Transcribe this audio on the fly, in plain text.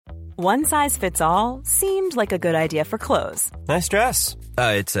One size fits all seemed like a good idea for clothes. Nice dress.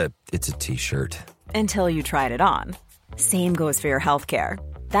 It's a t-shirt. Until you tried it on. Same goes for your healthcare.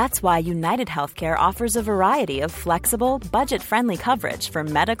 That's why United Healthcare offers a variety of flexible, budget-friendly coverage for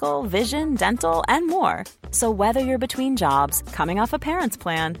medical, vision, dental, and more. So whether you're between jobs, coming off a parent's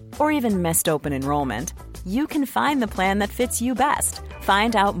plan, or even missed open enrollment, you can find the plan that fits you best.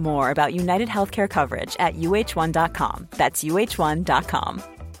 Find out more about United Healthcare coverage at uh1.com. That's uh1.com.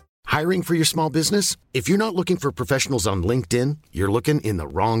 Hiring for your small business? If you're not looking for professionals on LinkedIn, you're looking in the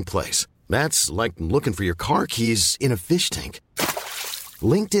wrong place. That's like looking for your car keys in a fish tank.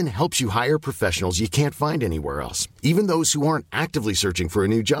 LinkedIn helps you hire professionals you can't find anywhere else, even those who aren't actively searching for a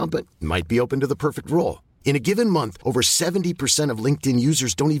new job but might be open to the perfect role. In a given month, over 70% of LinkedIn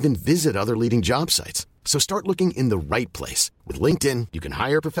users don't even visit other leading job sites. So start looking in the right place. With LinkedIn, you can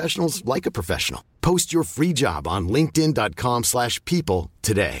hire professionals like a professional. Post your free job on linkedin.com/people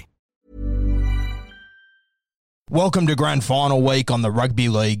today. Welcome to Grand Final week on the Rugby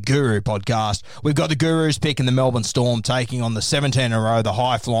League Guru podcast. We've got the Gurus picking the Melbourne Storm, taking on the 17 in a row, the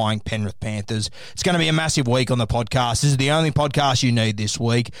high-flying Penrith Panthers. It's going to be a massive week on the podcast. This is the only podcast you need this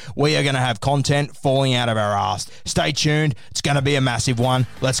week. We are going to have content falling out of our arse. Stay tuned. It's going to be a massive one.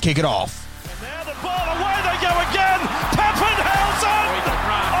 Let's kick it off. And now the ball, away they go again. Pappenhausen!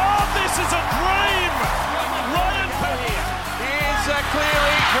 Oh, this is a dream! Ryan Pappenhausen. Here's a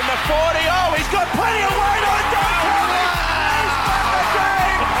clearing from the 40. Oh, he's got plenty of weight on Don Kelly. He's won the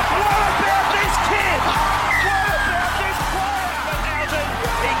game. What about this kid? What about this player? Pappenhausen,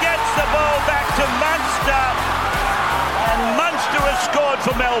 he gets the ball back to Munster. And Munster has scored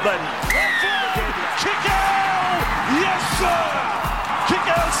for Melbourne. Kickout! Yes, sir!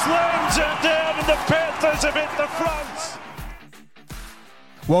 Kickout slams it down and the Panthers have hit the front.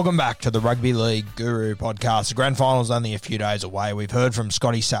 Welcome back to the Rugby League Guru podcast. The grand final's only a few days away. We've heard from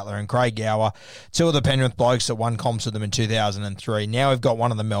Scotty Sattler and Craig Gower, two of the Penrith blokes that won comps with them in 2003. Now we've got one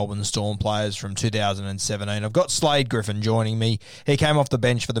of the Melbourne Storm players from 2017. I've got Slade Griffin joining me. He came off the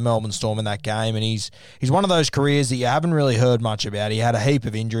bench for the Melbourne Storm in that game, and he's one of those careers that you haven't really heard much about. He had a heap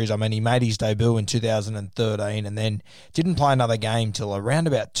of injuries. I mean, he made his debut in 2013 and then didn't play another game till around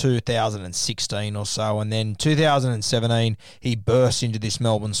about 2016 or so. And then 2017, he burst into this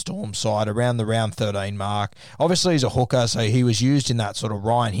Melbourne Storm side around the round 13 mark. Obviously, he's a hooker, so he was used in that sort of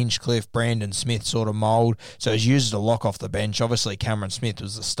Ryan Hinchcliffe, Brandon Smith sort of mould. So he's used to lock off the bench. Obviously, Cameron Smith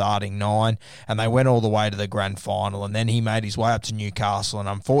was the starting nine, and they went all the way to the grand final. And then he made his way up to Newcastle, and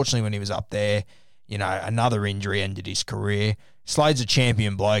unfortunately, when he was up there, another injury ended his career. Slade's a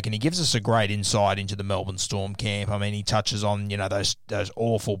champion bloke, and he gives us a great insight into the Melbourne Storm camp. I mean, he touches on, those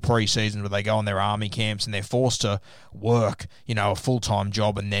awful pre-seasons where they go on their army camps and they're forced to work, a full-time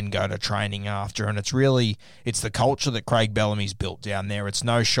job and then go to training after. And it's the culture that Craig Bellamy's built down there. It's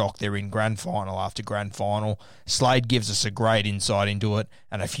no shock they're in grand final after grand final. Slade gives us a great insight into it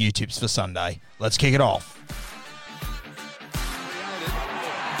and a few tips for Sunday. Let's kick it off.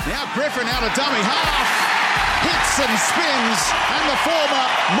 Now Griffin out of dummy half. Hits and spins, and the former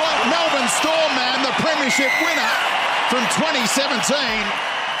Melbourne Storm man, the premiership winner from 2017,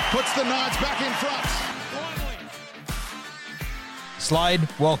 puts the Knights back in front. Slade,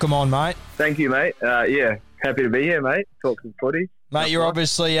 welcome on, mate. Thank you, mate. Happy to be here, mate. Talk some footy. Mate, you're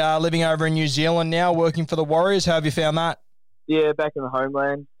obviously living over in New Zealand now, working for the Warriors. How have you found that? Yeah, back in the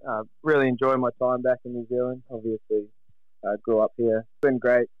homeland. Really enjoying my time back in New Zealand. Obviously, grew up here. It's been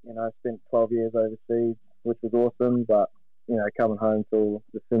great. I spent 12 years overseas, which was awesome, but, coming home to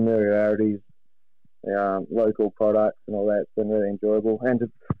the familiarities, local products and all that, it's been really enjoyable. And to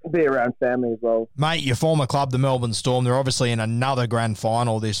be around family as well. Mate, your former club, the Melbourne Storm, they're obviously in another grand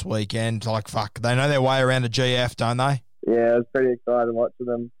final this weekend. They know their way around a GF, don't they? Yeah, I was pretty excited watching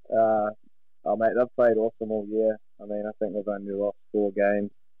them. Mate, they've played awesome all year. I mean, I think they've only lost 4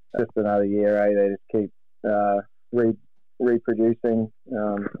 games. Just another year, They just keep reproducing,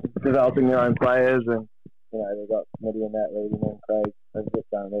 developing their own players, and they've got Smitty and that leading them. Craig has just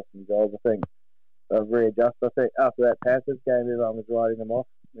done an awesome job. I think they've readjusted. I think after that Panthers game, everyone was writing them off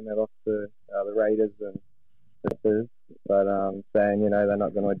when they lost to the Raiders and the Panthers, but saying they're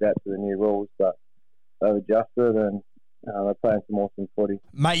not going to adapt to the new rules, but they've adjusted and they're playing some awesome footy.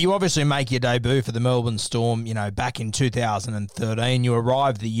 Mate, you obviously make your debut for the Melbourne Storm, back in 2013. You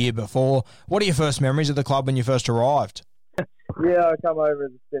arrived the year before. What are your first memories of the club when you first arrived? Yeah, I come over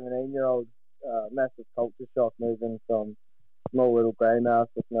as a 17-year-old, massive culture shock moving from small little greyhouse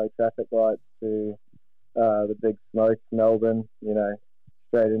with no traffic lights to the big smoke, Melbourne,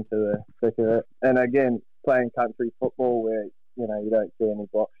 straight into the thick of it. And again, playing country football where, you don't see any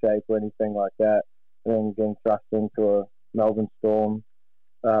box shape or anything like that. And then getting thrust into a Melbourne Storm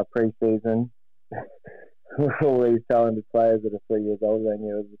pre-season with all these talented players that are 3 years older than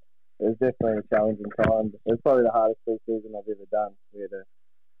you. It was definitely a challenging time. It was probably the hardest pre-season I've ever done. We had a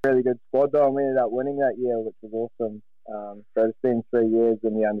really good squad though, and we ended up winning that year, which was awesome. So it's been 3 years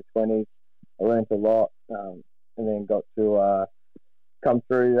in the under-20s. I learned a lot, and then got to come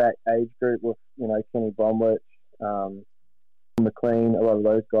through that age group with, Kenny Bromwich, McLean, a lot of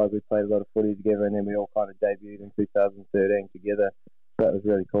those guys. We played a lot of footy together, and then we all kind of debuted in 2013 together. So that was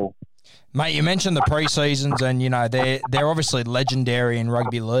really cool. Mate, you mentioned the pre-seasons, and they're obviously legendary in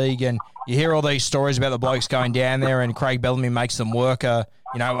rugby league, and you hear all these stories about the blokes going down there, and Craig Bellamy makes them work a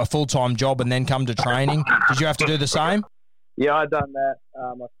full-time job and then come to training. Did you have to do the same? Yeah, I done that.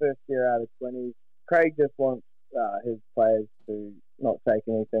 My first year out of 20s. Craig just wants his players to not take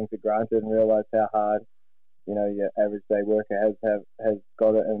anything for granted and realise how hard, your average day worker has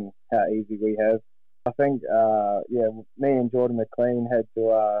got it and how easy we have. I think, me and Jordan McLean had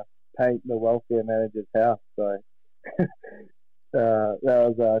to paint the welfare manager's house. So that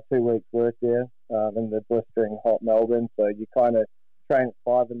was 2 weeks' work there in the blistering hot Melbourne. So you kind of train at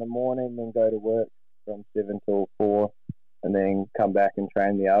 5 in the morning, then go to work from 7 till 4, and then come back and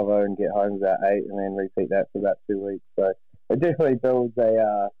train the Arvo and get home about 8, and then repeat that for about 2 weeks. So it definitely builds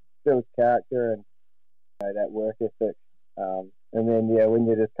character and that work ethic. And then, when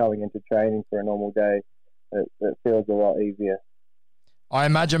you're just coming into training for a normal day, it feels a lot easier. I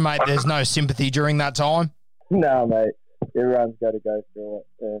imagine, mate, there's no sympathy during that time? No, mate. Everyone's got to go through it.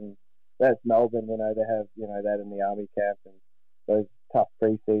 And that's Melbourne, they have, that in the army camp and those tough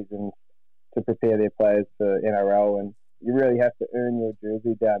pre-seasons to prepare their players for NRL. And you really have to earn your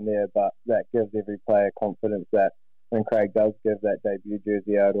jersey down there, but that gives every player confidence that when Craig does give that debut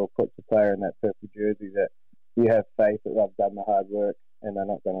jersey out or puts the player in that purple jersey, that you have faith that they've done the hard work and they're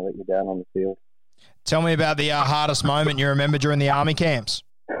not going to let you down on the field. Tell me about the hardest moment you remember during the army camps.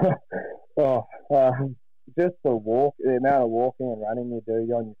 Just the amount of walking and running you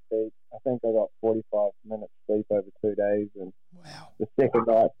do on your feet. I think I got 45 minutes sleep over 2 days. And wow. The second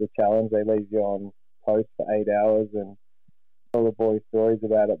night's the challenge. They leave you on post for 8 hours and all the boys' stories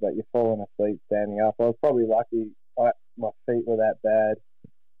about it, but you're falling asleep standing up. I was probably lucky. My feet were that bad.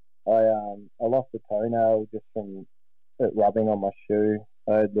 I lost a toenail just from it rubbing on my shoe.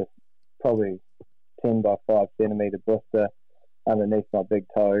 I had this probably 10 by 5 centimetre blister underneath my big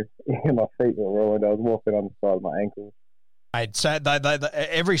toe. My feet were ruined. I was walking on the side of my ankles. Mate, so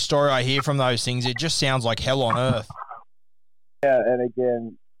every story I hear from those things, it just sounds like hell on earth. Yeah, and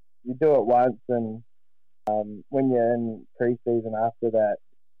again, you do it once, and when you're in pre-season after that,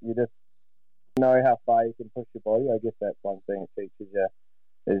 you just know how far you can push your body. I guess that's one thing it teaches you,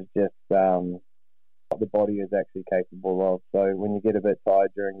 is just what the body is actually capable of. So when you get a bit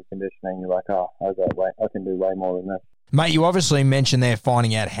tired during your conditioning, you're like, I can do way more than this. Mate, you obviously mentioned there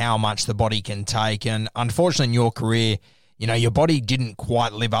finding out how much the body can take, and unfortunately in your career, your body didn't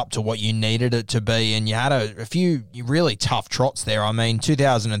quite live up to what you needed it to be, and you had a few really tough trots there. I mean,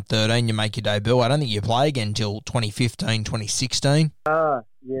 2013, you make your debut. I don't think you play again until 2015, 2016. Yeah,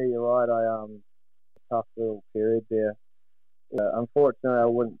 you're right. Tough little period there. Unfortunately, I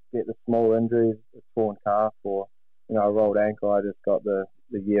wouldn't get the small injuries, a torn calf or, a rolled ankle. I just got the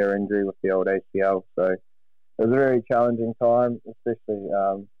year injury with the old ACL. So it was a very challenging time, especially,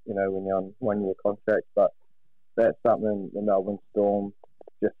 when you're on 1-year contracts. But that's something the Melbourne Storm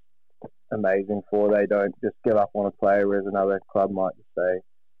just amazing for. They don't just give up on a player, whereas another club might just say,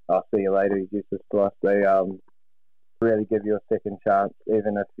 I'll see you later, he's useless to us. They really give you a second chance,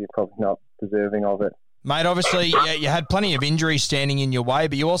 even if you're probably not deserving of it. Mate, obviously, you had plenty of injuries standing in your way,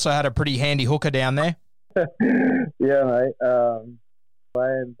 but you also had a pretty handy hooker down there. Yeah, mate.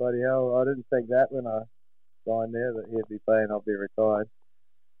 Playing, bloody hell, I didn't think that when I signed there, that he'd be playing, I'll be retired.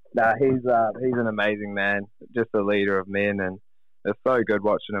 Nah, he's an amazing man, just a leader of men, and it's so good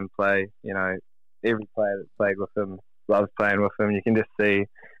watching him play. Every player that's played with him loves playing with him. You can just see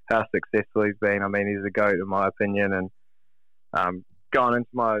how successful he's been. I mean, he's a GOAT in my opinion, and going into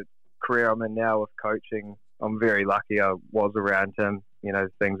my career I'm in now with coaching, I'm very lucky I was around him.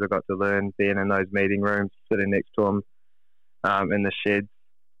 Things I got to learn, being in those meeting rooms, sitting next to him in the sheds.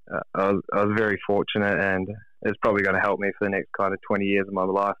 I was very fortunate, and it's probably going to help me for the next kind of 20 years of my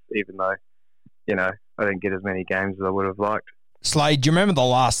life, even though, I didn't get as many games as I would have liked. Slade, do you remember the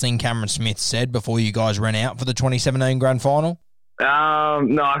last thing Cameron Smith said before you guys ran out for the 2017 grand final? No,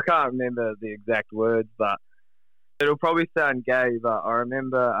 I can't remember the exact words, but it'll probably sound gay, but I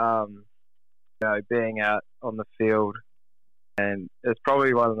remember, being out on the field, and it's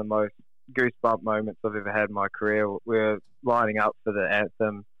probably one of the most goosebump moments I've ever had in my career. We're lining up for the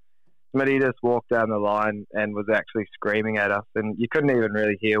anthem, Smitty just walked down the line and was actually screaming at us, and you couldn't even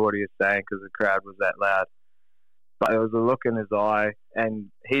really hear what he was saying because the crowd was that loud. But there was a look in his eye, and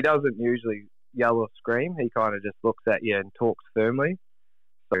he doesn't usually yell or scream. He kind of just looks at you and talks firmly.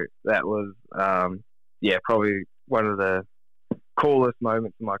 So that was, probably one of the coolest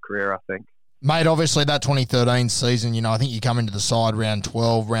moments in my career, I think. Mate, obviously that 2013 season, I think you come into the side round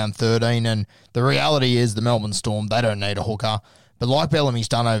 12, round 13, and the reality is the Melbourne Storm, they don't need a hooker. But like Bellamy's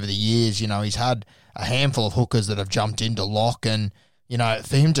done over the years, he's had a handful of hookers that have jumped into lock, and,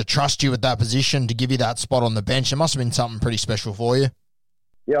 for him to trust you at that position, to give you that spot on the bench, it must have been something pretty special for you.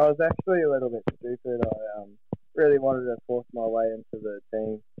 Yeah, I was actually a little bit stupid. I really wanted to force my way into the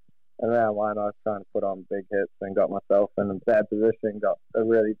team. And round one, I was trying to put on big hits and got myself in a bad position, got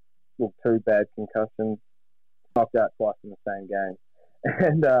two bad concussions, knocked out twice in the same game.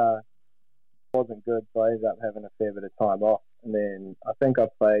 And wasn't good, so I ended up having a fair bit of time off. And then I think I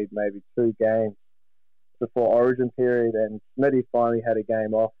played maybe 2 games before Origin period, and Smitty finally had a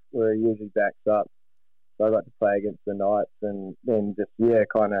game off where he usually backs up. So I got to play against the Knights, and then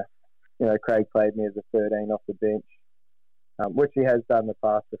Craig played me as a 13 off the bench, which he has done in the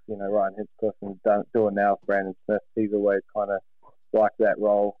past with, Ryan Hinchcliffe, and doing now with Brandon Smith. He's always kind of liked that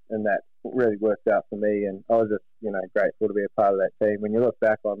role, and that really worked out for me. And I was just, grateful to be a part of that team. When you look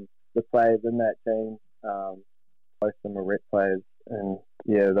back on the players in that team, most of them are rep players, and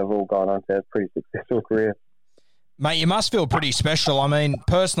they've all gone on to have pretty successful careers. Mate, you must feel pretty special. I mean,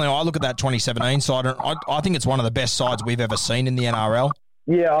 personally, I look at that 2017 side, and I think it's one of the best sides we've ever seen in the NRL.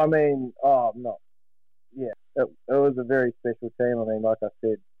 Yeah, I mean, it was a very special team. I mean, like I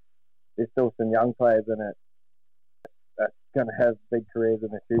said, there's still some young players in it that's going to have big careers in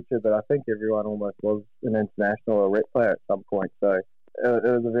the future, but I think everyone almost was an international or rep player at some point. So it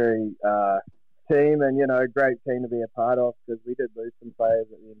was a very team, and, a great team to be a part of, because we did lose some players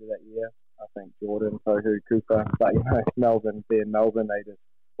at the end of that year. I think Jordan, Tohu, Cooper, but, Melbourne, being Melbourne, they just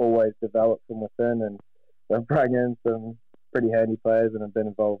always develop from within, and they've brought in some pretty handy players and have been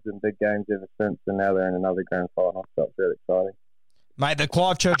involved in big games ever since, and now they're in another grand final, so it's really exciting. Mate, the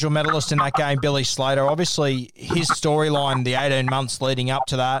Clive Churchill medalist in that game, Billy Slater, obviously his storyline, the 18 months leading up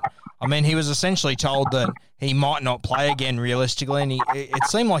to that, I mean, he was essentially told that he might not play again realistically, and it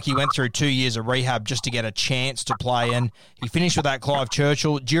seemed like he went through 2 years of rehab just to get a chance to play, and he finished with that Clive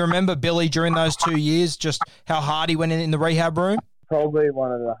Churchill. Do you remember Billy during those 2 years, just how hard he went in the rehab room? Probably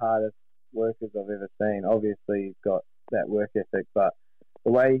one of the hardest workers I've ever seen. Obviously, he's got that work ethic, but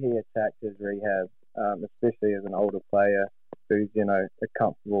the way he attacked his rehab, especially as an older player who's,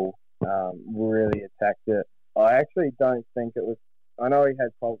 comfortable, really attacked it. I actually don't think it was, I know he had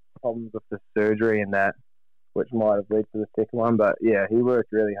problems with the surgery and that, which might have led to the second one, but yeah, he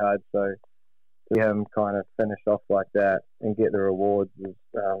worked really hard, so to see him kind of finish off like that and get the rewards is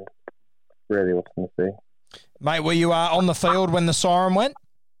really awesome to see. Mate, were you on the field when the siren went?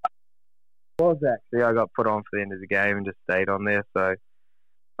 I was actually. I got put on for the end of the game and just stayed on there, so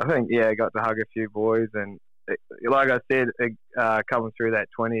I think, I got to hug a few boys, and like I said, coming through that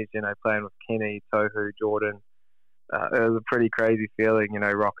 20s, playing with Kenny, Tohu, Jordan, it was a pretty crazy feeling,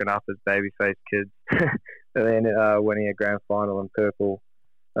 rocking up as babyface kids. And then winning a grand final in purple,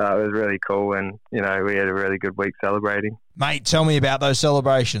 it was really cool, and, we had a really good week celebrating. Mate, tell me about those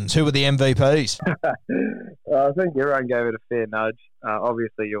celebrations. Who were the MVPs? I think everyone gave it a fair nudge.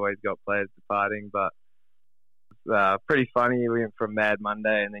 Obviously, you always got players departing, but pretty funny. We went from Mad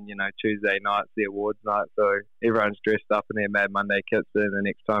Monday, and then, Tuesday night's the awards night, so everyone's dressed up in their Mad Monday kits, and the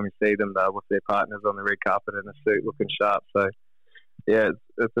next time you see them, they're with their partners on the red carpet in a suit looking sharp. So, yeah,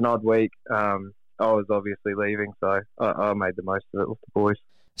 it's an odd week. I was obviously leaving, so I made the most of it with the boys.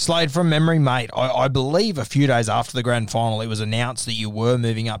 Slade, from memory, mate, I believe a few days after the grand final, it was announced that you were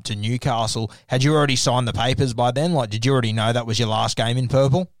moving up to Newcastle. Had you already signed the papers by then? Like, did you already know that was your last game in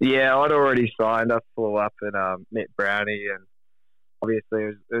purple? Yeah, I'd already signed. I flew up and met Brownie, and obviously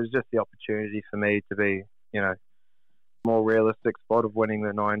it was just the opportunity for me to be, more realistic spot of winning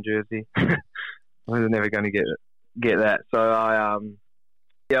the 9 jersey. I was never going to get that. So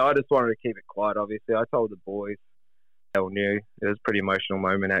I just wanted to keep it quiet, obviously. I told the boys. They all knew. It was a pretty emotional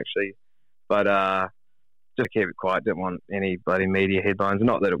moment, actually. But just to keep it quiet, didn't want any bloody media headlines.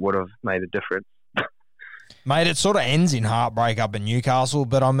 Not that it would have made a difference. Mate, it sort of ends in heartbreak up in Newcastle,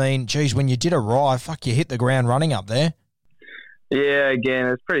 but I mean, geez, when you did arrive, you hit the ground running up there. Yeah, again,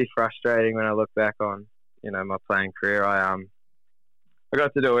 it's pretty frustrating when I look back on, my playing career. I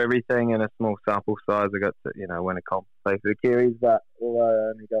got to do everything in a small sample size. I got to, win a comp, play for the Kiwis, but although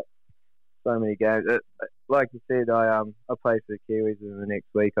I only got so many games, like you said, I played for the Kiwis, and the next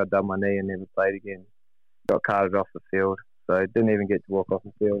week I done my knee and never played again. Got carted off the field. so didn't even get to walk off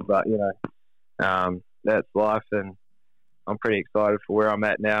the field. But, that's life, and I'm pretty excited for where I'm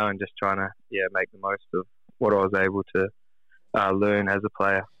at now and just trying to, make the most of what I was able to learn as a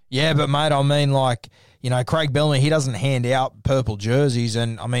player. Yeah, but, mate, I mean, Craig Bellamy, he doesn't hand out purple jerseys,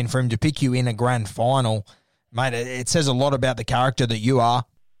 and, I mean, for him to pick you in a grand final, mate, it says a lot about the character that you are.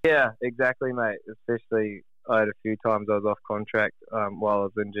 Yeah, exactly, mate, especially I had a few times I was off contract while I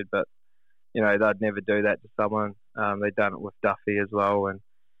was injured, but, they'd never do that to someone. They'd done it with Duffy as well, and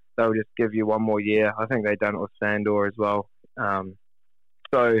they'll just give you one more year. I think they've done it with Sandor as well.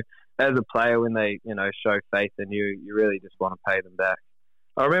 So as a player, when they, show faith in you, you really just want to pay them back.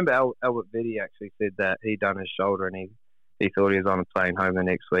 I remember Albert Vitti actually said that he'd done his shoulder and he thought he was on a plane home the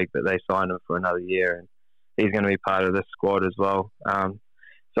next week, but they signed him for another year and he's going to be part of this squad as well.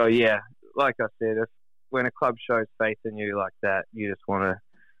 So, yeah, like I said, when a club shows faith in you like that, you just want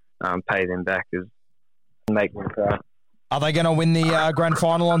to pay them back and make them proud. Are they going to win the grand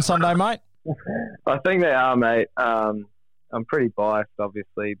final on Sunday, mate? I think they are, mate. I'm pretty biased,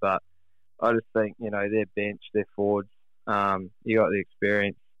 obviously, but I just think, their bench, their forwards, you got the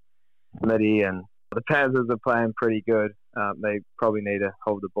experience. Mitty and the Panthers are playing pretty good. They probably need to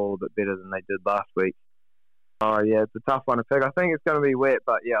hold the ball a bit better than they did last week. Oh, yeah, it's a tough one to pick. I think it's going to be wet,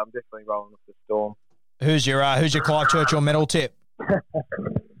 but, yeah, I'm definitely rolling with the Storm. Who's your Clive Churchill medal tip?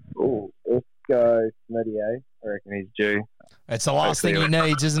 Let's go Smitty, I reckon he's due. It's the last thing he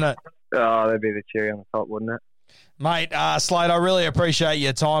needs, isn't it? Oh, that'd be the cherry on the top, wouldn't it? Mate, Slade, I really appreciate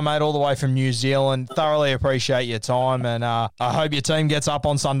your time, mate, all the way from New Zealand. Thoroughly appreciate your time, and I hope your team gets up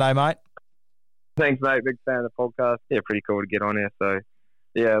on Sunday, mate. Thanks, mate. Big fan of the podcast. Yeah, pretty cool to get on here. So,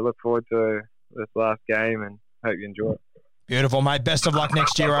 yeah, look forward to this last game and hope you enjoy it. Beautiful, mate. Best of luck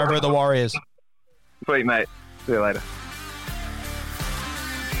next year over at the Warriors. Sweet, mate. See you later.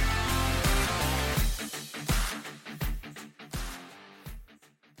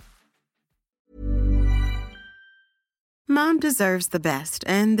 Mom deserves the best,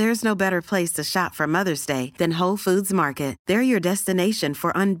 and there's no better place to shop for Mother's Day than Whole Foods Market. They're your destination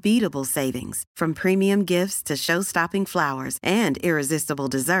for unbeatable savings, from premium gifts to show-stopping flowers and irresistible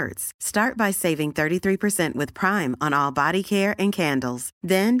desserts. Start by saving 33% with Prime on all body care and candles.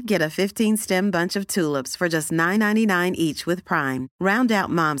 Then get a 15-stem bunch of tulips for just $9.99 each with Prime. Round out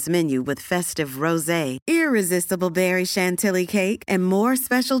Mom's menu with festive rosé, irresistible berry chantilly cake, and more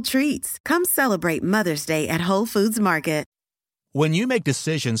special treats. Come celebrate Mother's Day at Whole Foods Market. When you make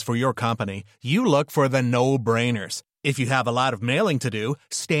decisions for your company, you look for the no-brainers. If you have a lot of mailing to do,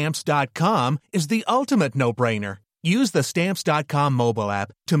 Stamps.com is the ultimate no-brainer. Use the Stamps.com mobile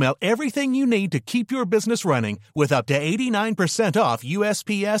app to mail everything you need to keep your business running with up to 89% off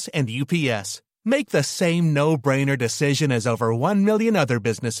USPS and UPS. Make the same no-brainer decision as over 1 million other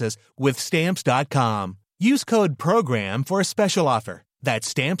businesses with Stamps.com. Use code PROGRAM for a special offer. That's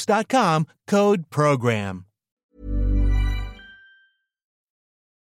Stamps.com, code PROGRAM.